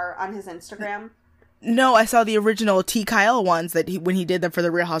ASMR on his Instagram? No, I saw the original T. Kyle ones when he did them for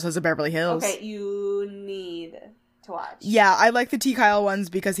the Real Housewives of Beverly Hills. Okay, you need to watch. Yeah, I like the T. Kyle ones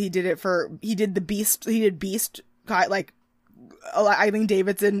because he did Beast, like Eileen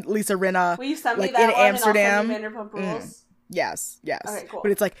Davidson, Lisa Rinna. Will you send me like, that in one Amsterdam. And I'll send you Vanderpump Rules? Yes. Okay, cool.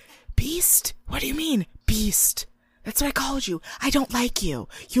 But it's like, Beast? What do you mean, Beast? That's what I called you. I don't like you.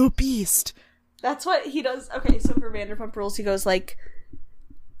 You're a beast. That's what he does. Okay, so for Vanderpump Rules, he goes like,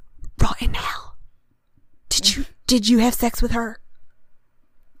 Rotten hell. Did you have sex with her?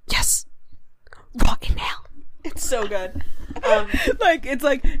 Yes. Rotten hell. it's so good. It's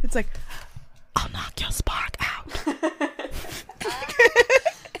like, I'll knock your spark out.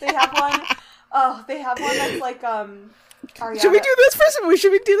 They have one that's like, Ariana. Should we do this for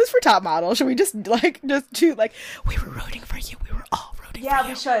Should we do this for Top Model? Should we just do we were rooting for you. We were all rooting for you. Yeah,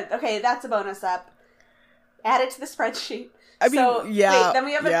 we should. Okay, that's a bonus up. Add it to the spreadsheet. I mean, yeah. Wait, then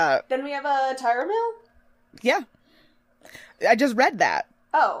we have a Tyra Mail? Yeah. I just read that.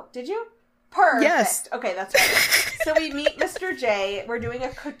 Oh, did you? Perfect. Yes. Okay, that's right. So we meet Mr. J. We're doing a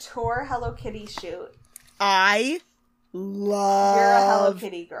couture Hello Kitty shoot. I love You're a Hello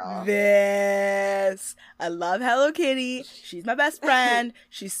Kitty girl. this. I love Hello Kitty. She's my best friend.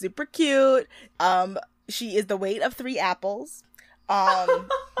 She's super cute. She is the weight of 3 apples. That's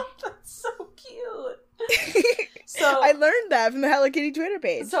so cute. So I learned that from the Hello Kitty Twitter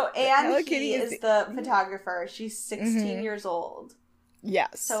page. So Anne Hello Kitty is the photographer. She's 16 years old.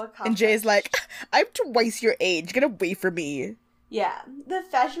 Yes. So accomplished. And Jay's like, I'm twice your age. Get away from me. Yeah. The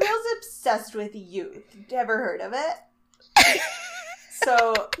Fashion World's obsessed with youth. Ever heard of it?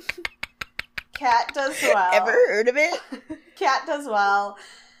 So Kat does well. Ever heard of it? Kat does well.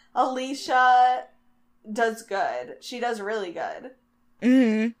 Alicia does good. She does really good.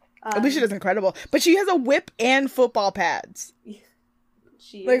 Mm-hmm. Alicia does incredible. But she has a whip and football pads.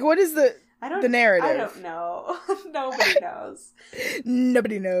 What is the narrative? I don't know. Nobody knows.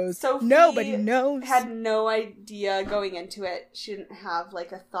 Nobody knows. Sophie Nobody knows. Had no idea going into it. She didn't have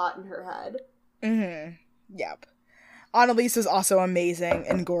a thought in her head. Mm-hmm. Yep. Annalise is also amazing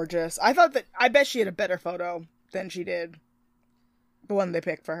and gorgeous. I bet she had a better photo than she did. The one they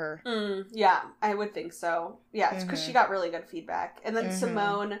picked for her. Yeah, I would think so. Yeah, because she got really good feedback. And then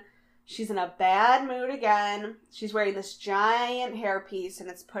Simone, she's in a bad mood again. She's wearing this giant hairpiece and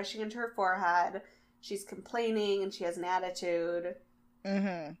it's pushing into her forehead. She's complaining and she has an attitude.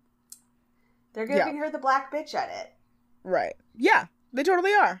 Mm-hmm. They're giving her the black bitch edit. Right. Yeah, they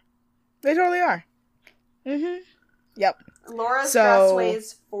totally are. Mm-hmm. Yep. Laura's dress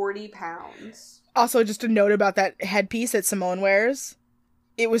weighs 40 pounds. Also, just a note about that headpiece that Simone wears.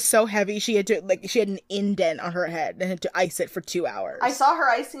 It was so heavy, she had an indent on her head and had to ice it for 2 hours. I saw her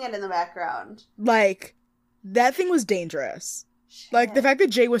icing it in the background. That thing was dangerous. Shit. The fact that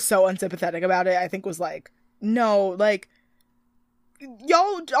Jay was so unsympathetic about it, I think was no,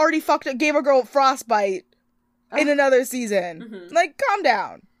 y'all already gave a girl frostbite in another season. Mm-hmm. Calm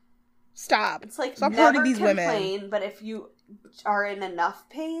down. Stop. It's stop never hurting these complain, women. But if you are in enough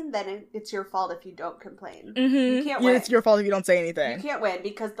pain, then it's your fault if you don't complain. Mm-hmm. You can't win. It's your fault if you don't say anything. You can't win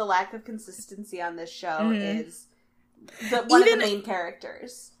because the lack of consistency on this show is one of the main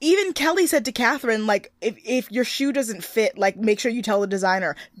characters. Even Kelly said to Catherine, like, if your shoe doesn't fit, like, make sure you tell the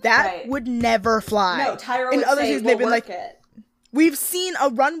designer. That would never fly. No, Tyra would say, we'll work it. We've seen a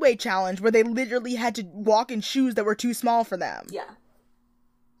runway challenge where they literally had to walk in shoes that were too small for them. Yeah.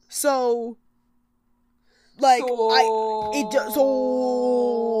 So, like,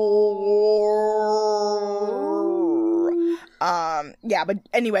 yeah, but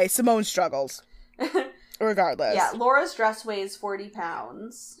anyway, Simone struggles. Regardless. Yeah, Laura's dress weighs 40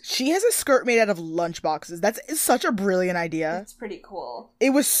 pounds. She has a skirt made out of lunch boxes. That's such a brilliant idea. It's pretty cool.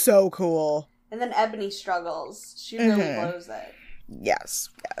 It was so cool. And then Ebony struggles. She really blows it. Yes.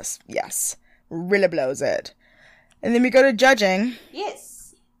 Really blows it. And then we go to judging.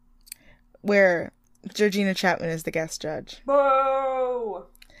 Yes. Where Georgina Chapman is the guest judge. Boo!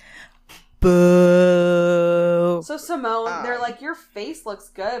 Boo! So Simone, they're like, your face looks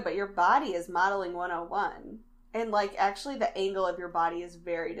good, but your body is modeling 101. And like, actually the angle of your body is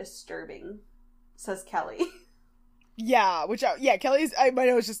very disturbing, says Kelly. Yeah, Kelly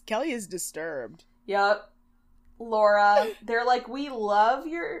is disturbed. Yep. Laura, they're like, we love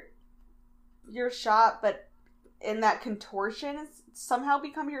your shot, but in that contortion has somehow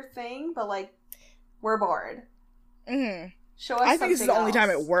become your thing, but like, we're bored. Mm-hmm. Show us I think this is the only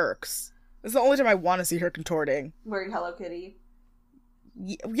time it else. works. This is the only time I want to see her contorting. Wearing Hello Kitty.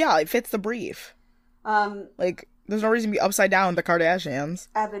 Yeah, it fits the brief. Like, there's no reason to be upside down with the Kardashians.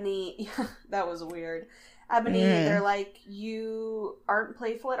 Ebony, that was weird. Ebony, they're like, you aren't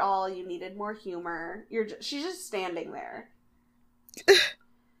playful at all. You needed more humor. She's just standing there.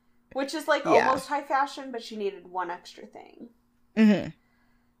 Which is like almost high fashion, but she needed one extra thing. Mm-hmm.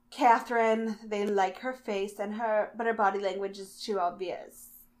 Catherine, they like her face but her body language is too obvious.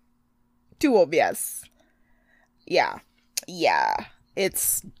 Too obvious. Yeah. I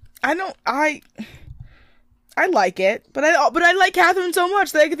like it, but I like Catherine so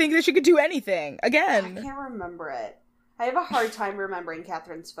much that I think that she could do anything. Again. I can't remember it. I have a hard time remembering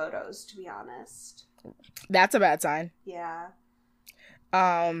Catherine's photos, to be honest. That's a bad sign. Yeah.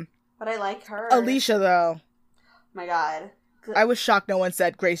 But I like her. Alicia, though. My God. I was shocked no one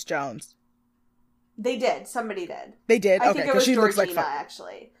said Grace Jones. They did. Somebody did. They did? I think it was she Georgina, looks like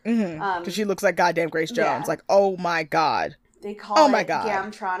actually. Because she looks like goddamn Grace Jones. Like, oh my God. They call it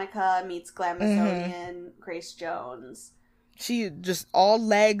Gamtronica meets Glamazonian Grace Jones. She just all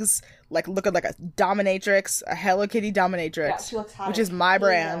legs, like looking like a dominatrix, a Hello Kitty dominatrix. Yeah, she looks hot. Which is my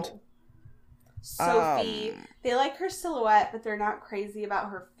brand. Sophie, they like her silhouette, but they're not crazy about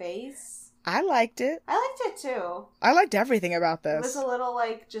her face. I liked it. I liked it too. I liked everything about this. It was a little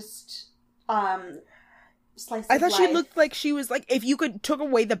like just slice of I thought life. she looked like she was like, if you took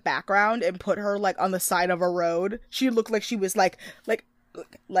away the background and put her like on the side of a road, she looked like she was like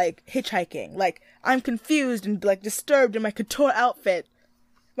hitchhiking. Like, I'm confused and like disturbed in my couture outfit,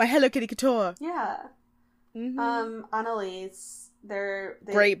 my Hello Kitty couture. Yeah. Mm-hmm. Annalise, they're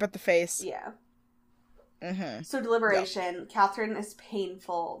great, but the face. Yeah. Mm-hmm. So deliberation. Yep. Catherine is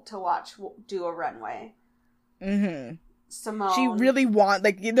painful to watch do a runway. Mm-hmm. Simone, she really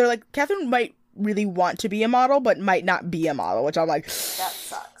they're like, Catherine might really want to be a model, but might not be a model, which I'm like, that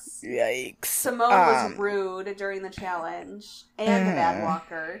sucks. Yikes. Simone was rude during the challenge and a bad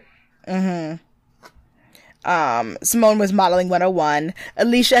walker. Simone was modeling 101.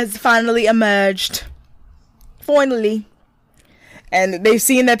 Alicia has finally emerged. Finally. And they've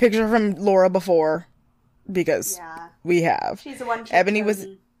seen that picture from Laura before. Because we have. She's a one-trick Ebony pony. was...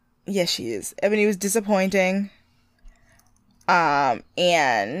 Yes, she is. Ebony was disappointing.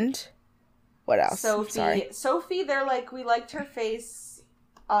 And... What else? Sophie, they're like, we liked her face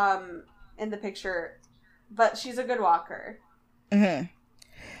in the picture, but she's a good walker. Mm-hmm.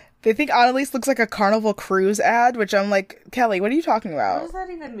 They think Annalise looks like a Carnival Cruise ad, which I'm like, Kelly, what are you talking about? What does that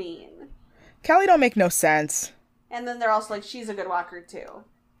even mean? Kelly don't make no sense. And then they're also like, she's a good walker too.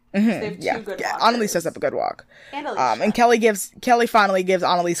 Mm-hmm. So they have two good walkers. Annalise does have a good walk. And Alicia. And Kelly finally gives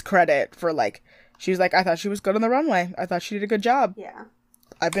Annalise credit for like, she's like, I thought she was good on the runway. I thought she did a good job. Yeah.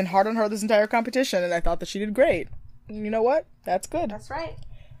 I've been hard on her this entire competition, and I thought that she did great. And you know what? That's good. That's right.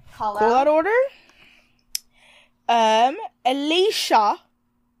 Call out order. Alicia,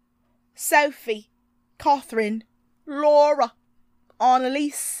 Sophie, Catherine, Laura,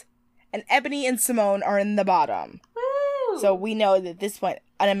 Annalise, and Ebony and Simone are in the bottom. Woo! So we know that at this point,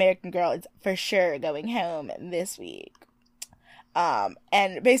 an American Girl is for sure going home this week.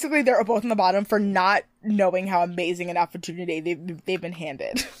 And basically they're both on the bottom for not knowing how amazing an opportunity they've been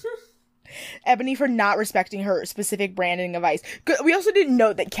handed. Ebony for not respecting her specific branding of ice. We also didn't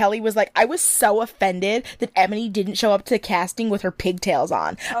note that Kelly was like, I was so offended that Ebony didn't show up to casting with her pigtails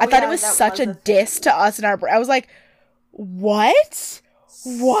on. I thought it was such a diss to us and our... I was like, What?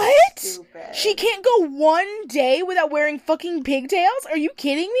 What? Stupid. She can't go one day without wearing fucking pigtails? Are you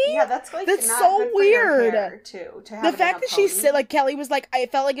kidding me? Yeah, that's like that's not so good for weird. your hair, too. To have The fact that she said, like, Kelly was like, I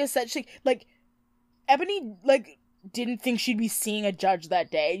felt like it was such like Ebony like didn't think she'd be seeing a judge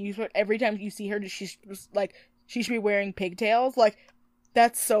that day. You every time you see her, she's like she should be wearing pigtails. Like,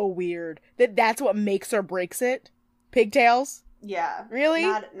 that's so weird. That's what makes or breaks it. Pigtails. Yeah. Really?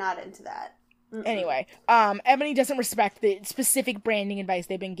 Not into that. Mm-mm. Anyway, Ebony doesn't respect the specific branding advice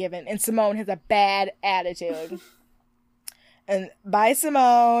they've been given, and Simone has a bad attitude. And bye,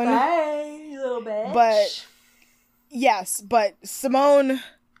 Simone. Bye, you little bitch. But yes, but Simone,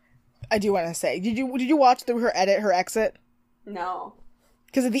 I do want to say, did you watch through her exit? No.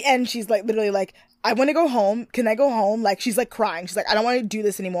 Because at the end, she's like literally like, I want to go home. Can I go home? Like, she's like crying. She's like, I don't want to do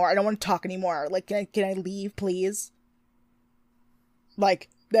this anymore. I don't want to talk anymore. Like, can I leave, please? Like,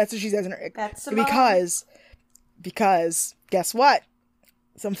 that's what she says in her. That's Simone. Because guess what?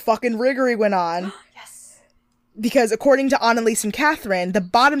 Some fucking riggery went on. Yes. Because according to Annalise and Catherine, the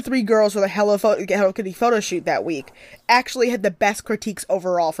bottom 3 girls for the Hello Kitty photo shoot that week actually had the best critiques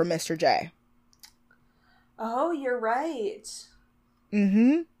overall from Mr. J. Oh, you're right.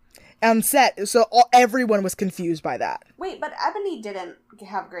 Mm-hmm. On set, so everyone was confused by that. Wait, but Ebony didn't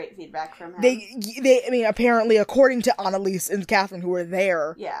have great feedback from him. I mean, apparently, according to Annalise and Catherine, who were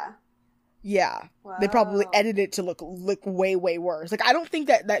there, yeah, wow. They probably edited it to look way, way worse. Like, I don't think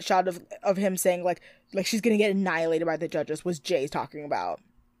that shot of him saying like she's gonna get annihilated by the judges was Jay talking about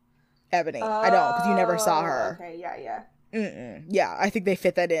Ebony. I don't, because you never saw her. Okay, yeah. Yeah, I think they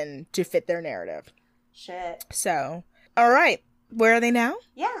fit that in to fit their narrative. Shit. So, all right, where are they now?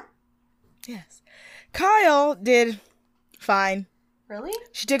 Yeah. Yes. Kyle did fine. Really?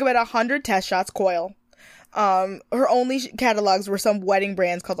 She took about 100 test shots, Coil. Her only catalogs were some wedding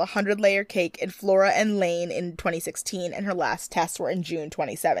brands called 100 Layer Cake and Flora and Lane in 2016, and her last tests were in June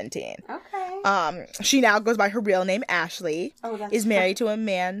 2017. Okay. She now goes by her real name, Ashley. Oh, that's is married to a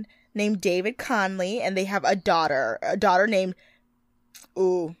man named David Conley, and they have a daughter named...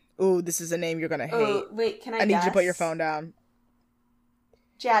 Ooh, this is a name you're gonna hate. Wait, can I need guess? you to put your phone down.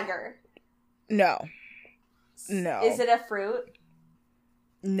 Jagger. No. Is it a fruit?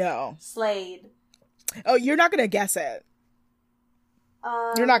 No. Slade. Oh, you're not gonna guess it.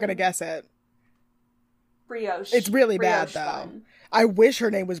 You're not gonna guess it. Brioche. It's really Brioche bad, though. Bun. I wish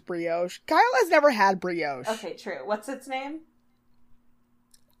her name was Brioche. Kyle has never had brioche. Okay, true. What's its name?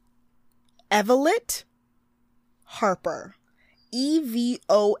 Evelet Harper. Evolet.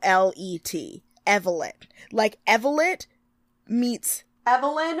 Evelet. Like Evelet meets...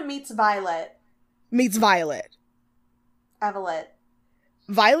 Evelyn meets Violet. Meets Violet. Evelet.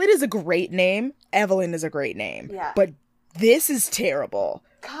 Violet is a great name. Evelyn is a great name. Yeah. But this is terrible.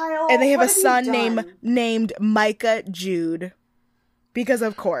 Kyle, and they have what a son you named Micah Jude. Because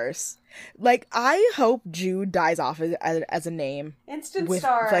of course. Like, I hope Jude dies off as a name. Instant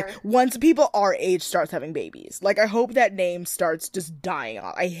star. Like, once people our age starts having babies. Like, I hope that name starts just dying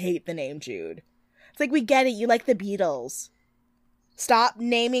off. I hate the name Jude. It's like, we get it. You like the Beatles. Stop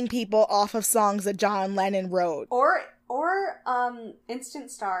naming people off of songs that John Lennon wrote. Or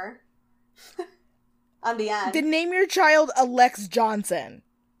Instant Star. On the end. Then name your child Alex Johnson.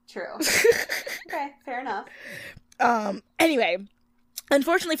 True. Okay, fair enough. Anyway,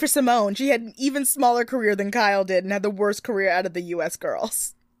 unfortunately for Simone, she had an even smaller career than Kyle did and had the worst career out of the U.S.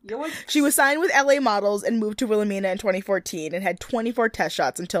 girls. She was signed with LA Models and moved to Wilhelmina in 2014 and had 24 test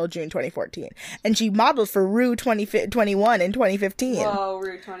shots until June 2014. And she modeled for Rue 2021 in 2015. Whoa,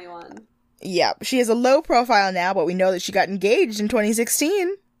 Rue 21. Yep. She has a low profile now, but we know that she got engaged in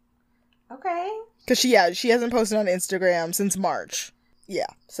 2016. Okay. Because she hasn't posted on Instagram since March. Yeah,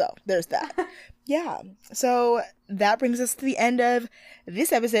 so there's that. Yeah, so that brings us to the end of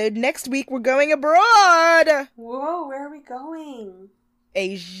this episode. Next week, we're going abroad! Whoa, where are we going?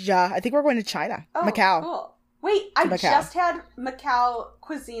 Asia. I think we're going to China. Oh, Macau. Cool. Wait, I just had Macau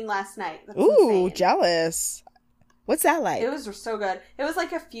cuisine last night. That's Ooh, insane. Jealous. What's that like? It was so good. It was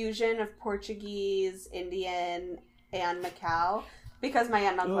like a fusion of Portuguese, Indian, and Macau. Because my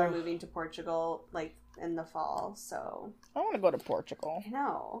aunt and uncle are moving to Portugal, like, in the fall, so... I want to go to Portugal. I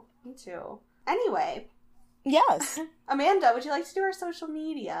know. Me too. Anyway. Yes. Amanda, would you like to do our social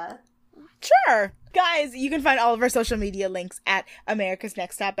media? Sure. Guys, you can find all of our social media links at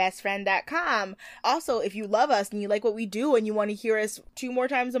americasnexttopbestfriend.com. Also, if you love us and you like what we do and you want to hear us 2 more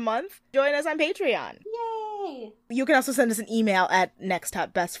times a month, join us on Patreon. Yay! Yay! You can also send us an email at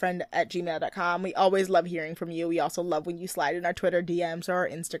nexttopbestfriend@gmail.com. We always love hearing from you. We also love when you slide in our Twitter DMs or our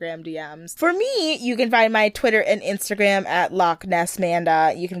Instagram DMs. For me, you can find my Twitter and Instagram at Loch Ness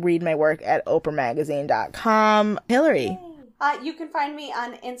Manda. You can read my work at oprahmagazine.com. Hillary. You can find me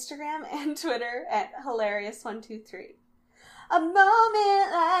on Instagram and Twitter at hilarious123. A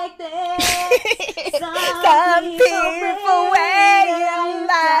moment like this, some people wait a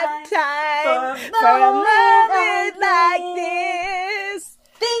lifetime for a moment like this.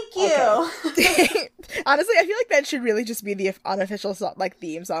 Thank you. Okay. Honestly, I feel like that should really just be the unofficial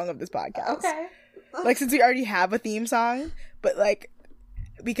theme song of this podcast. Okay. Like, since we already have a theme song, but like,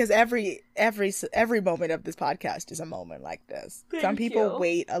 because every moment of this podcast is a moment like this. Some people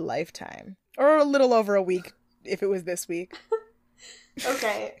wait a lifetime, or a little over a week if it was this week.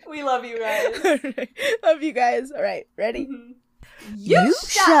 Okay, we love you guys. Love you guys. All right, ready? You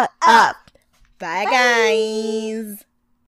shut up. Bye, guys.